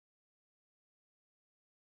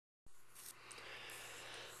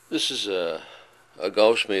This is a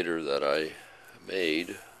Gaussmeter that I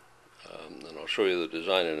made, and I'll show you the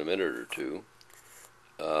design in a minute or two.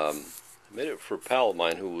 I made it for a pal of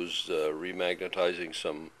mine who was remagnetizing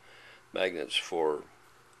some magnets for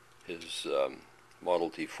his Model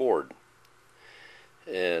T Ford,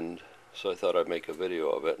 and so I thought I'd make a video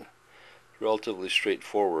of it. It's relatively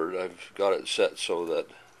straightforward. I've got it set so that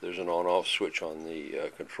there's an on-off switch on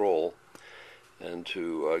the control, and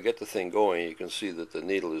to get the thing going, you can see that the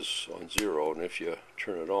needle is on 0, and if you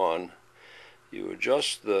turn it on, you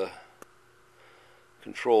adjust the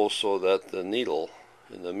control so that the needle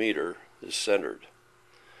in the meter is centered,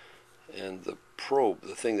 and the probe,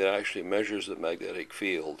 the thing that actually measures the magnetic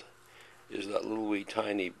field, is that little wee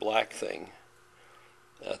tiny black thing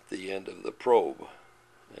at the end of the probe.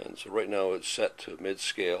 And so right now it's set to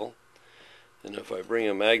mid-scale, and if I bring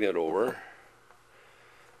a magnet over,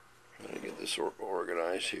 trying to get this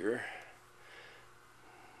organized here,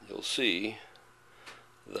 you'll see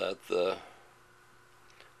that the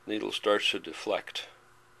needle starts to deflect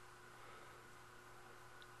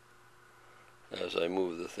as I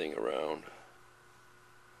move the thing around.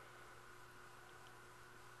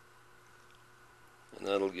 And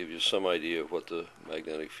that'll give you some idea of what the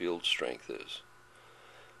magnetic field strength is.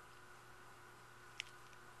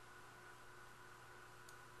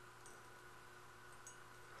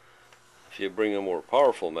 If you bring a more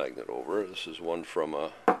powerful magnet over, this is one from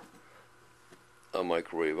a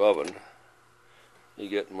microwave oven, you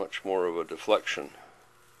get much more of a deflection.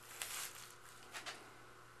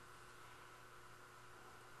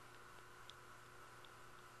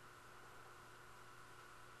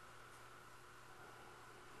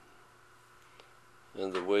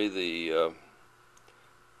 And the way the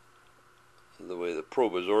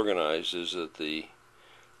probe is organized is that the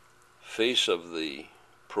face of the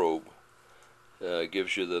probe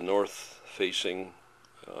gives you the north-facing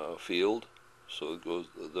field, so it goes.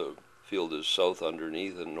 The field is south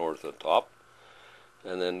underneath and north at top,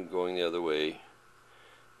 and then going the other way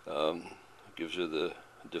gives you the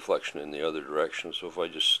deflection in the other direction. So if I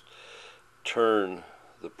just turn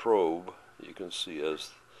the probe, you can see as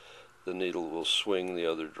the needle will swing the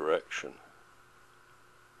other direction.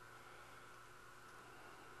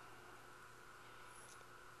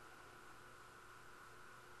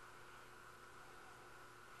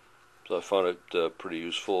 So I found it pretty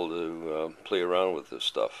useful to play around with this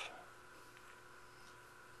stuff.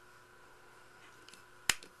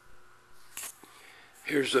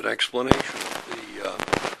 Here's an explanation of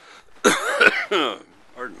the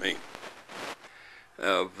pardon me,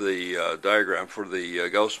 of the diagram for the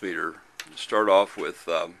Gaussmeter. Start off with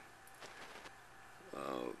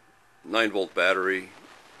 9-volt battery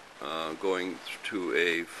going to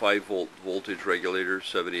a 5-volt voltage regulator,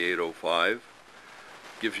 7805.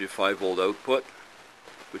 Gives you 5-volt output,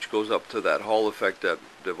 which goes up to that Hall effect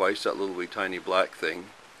device, that little wee tiny black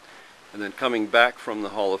thing. And then coming back from the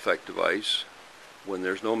Hall effect device, when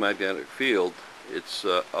there's no magnetic field, its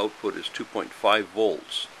output is 2.5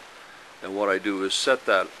 volts. And what I do is set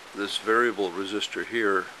this variable resistor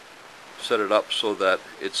here, set it up so that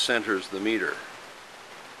it centers the meter.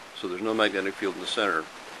 So there's no magnetic field in the center.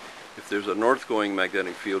 If there's a north-going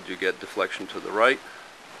magnetic field, you get deflection to the right.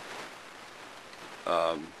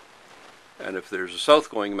 And if there's a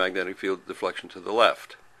south-going magnetic field, deflection to the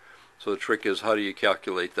left. So the trick is, how do you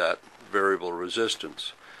calculate that variable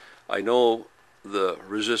resistance? I know the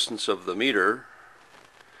resistance of the meter.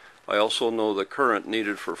 I also know the current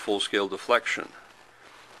needed for full-scale deflection.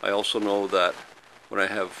 I also know that when I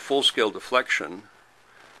have full-scale deflection,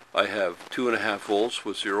 I have 2.5 volts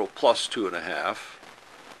with 0 plus 2.5,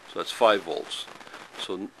 so that's 5 volts.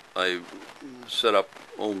 So I set up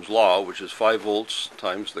Ohm's law, which is 5 volts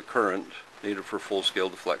times the current needed for full-scale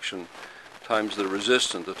deflection times the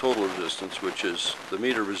resistance, the total resistance, which is the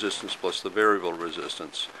meter resistance plus the variable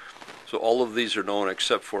resistance. So all of these are known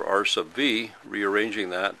except for R sub V. Rearranging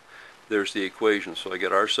that, there's the equation. So I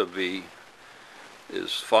get R sub V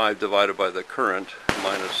is 5 divided by the current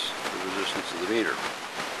minus the resistance of the meter.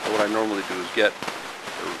 And what I normally do is get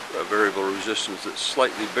a variable resistance that's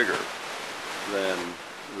slightly bigger than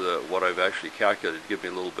what I've actually calculated, give me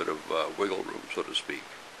a little bit of wiggle room, so to speak.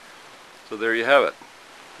 So there you have it.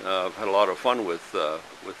 I've had a lot of fun with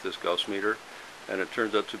this Gaussmeter, and it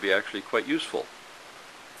turns out to be actually quite useful.